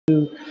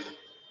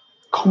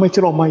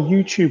commented on my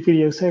YouTube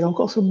video saying, I've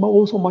got some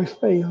moles on my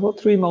face, I've got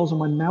 3 moles on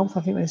my mouth,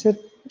 I think they said.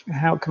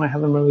 How can I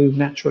have them removed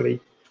naturally?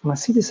 And I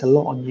see this a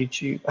lot on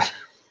YouTube. I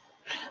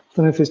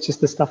don't know if it's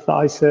just the stuff that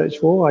I search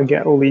for. I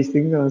get all these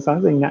things, and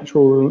I think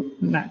natural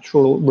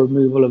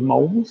removal of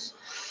moles.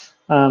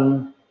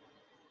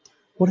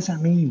 What does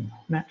that mean?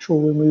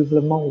 Natural removal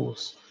of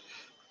moles.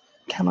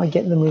 Can I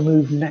get them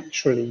removed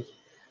naturally?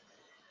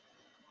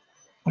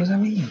 What does that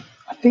mean?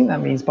 I think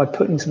that means by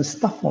putting some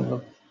stuff on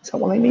them. Is that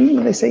what they mean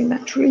when they say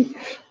naturally?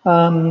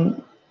 No,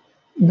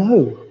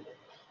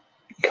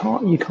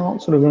 you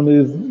can't sort of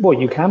remove. Well,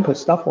 you can put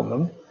stuff on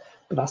them,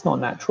 but that's not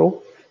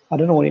natural. I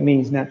don't know what it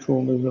means, natural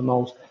removal of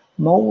moles.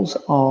 Moles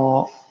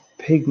are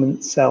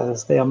pigment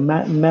cells. They are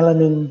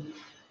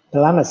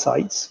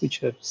melanocytes,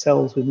 which are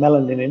cells with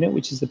melanin in it,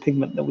 which is the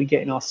pigment that we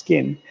get in our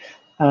skin.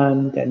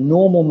 And they're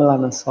normal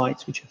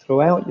melanocytes, which are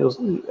throughout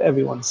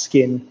everyone's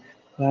skin.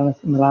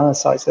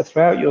 Melanocytes are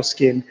throughout your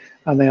skin,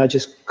 and they are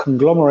just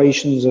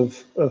conglomerations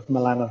of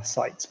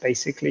melanocytes,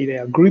 basically. They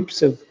are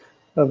groups of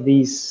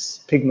these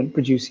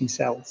pigment-producing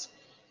cells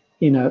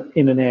in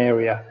an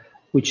area,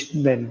 which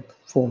then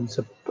forms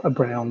a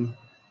brown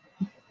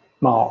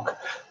mark.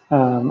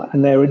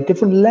 And there are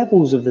different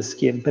levels of the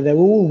skin, but they're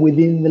all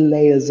within the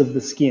layers of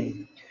the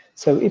skin.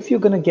 So if you're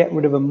going to get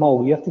rid of a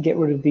mole, you have to get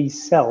rid of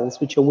these cells,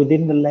 which are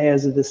within the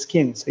layers of the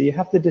skin. So you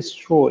have to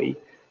destroy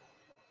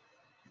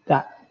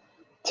that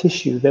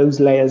tissue, those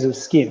layers of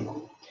skin.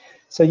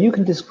 So you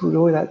can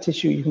destroy that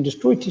tissue. You can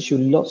destroy tissue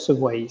lots of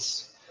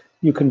ways.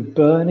 You can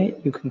burn it,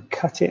 you can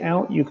cut it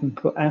out, you can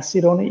put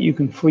acid on it, you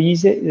can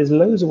freeze it. There's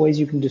loads of ways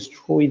you can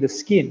destroy the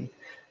skin,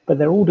 but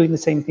they're all doing the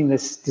same thing. They're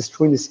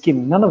destroying the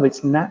skin. None of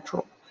it's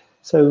natural.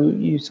 So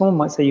someone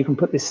might say you can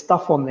put this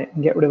stuff on it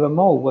and get rid of a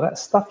mole. Well, that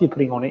stuff you're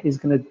putting on it is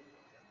going to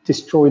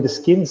destroy the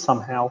skin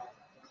somehow,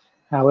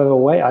 however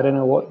way. I don't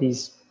know what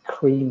these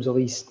creams or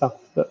these stuff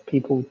that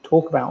people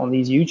talk about on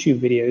these YouTube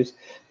videos,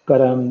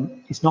 but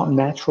it's not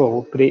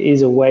natural, but it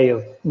is a way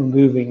of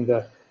removing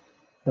the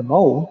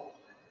mole,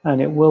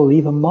 and it will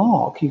leave a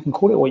mark. You can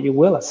call it what you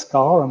will, a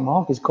scar, a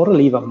mark. It's got to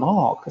leave a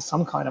mark,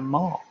 some kind of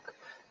mark.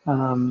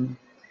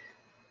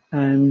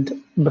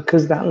 And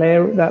because that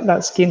layer,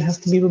 that skin has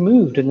to be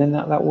removed, and then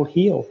that will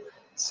heal.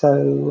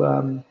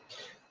 So,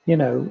 we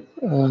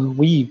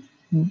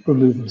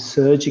remove them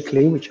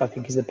surgically, which I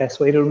think is the best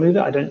way to remove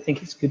it. I don't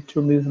think it's good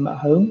to remove them at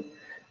home.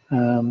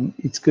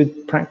 It's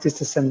good practice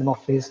to send them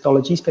off for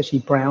histology, especially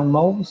brown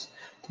moles,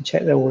 to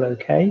check they're all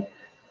okay.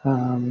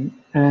 And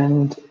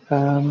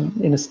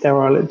in a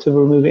sterile, to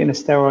remove it in a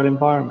sterile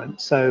environment.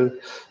 So,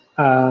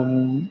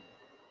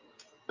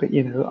 but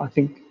I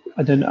think,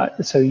 I don't know,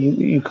 so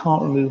you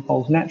can't remove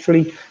moles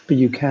naturally, but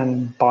you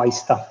can buy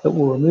stuff that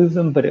will remove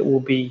them, but it will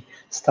be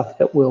stuff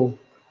that will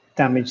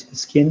damage the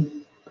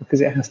skin,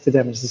 because it has to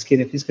damage the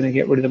skin if it's going to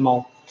get rid of the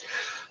mole.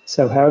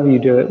 So however you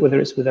do it, whether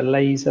it's with a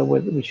laser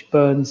which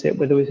burns it,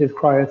 whether it's with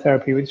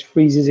cryotherapy which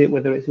freezes it,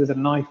 whether it's with a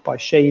knife by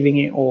shaving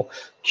it or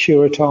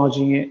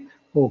curetaging it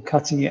or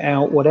cutting it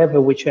out, whichever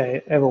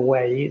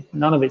way,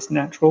 none of it's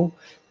natural,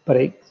 but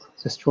it's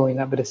destroying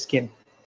that bit of skin.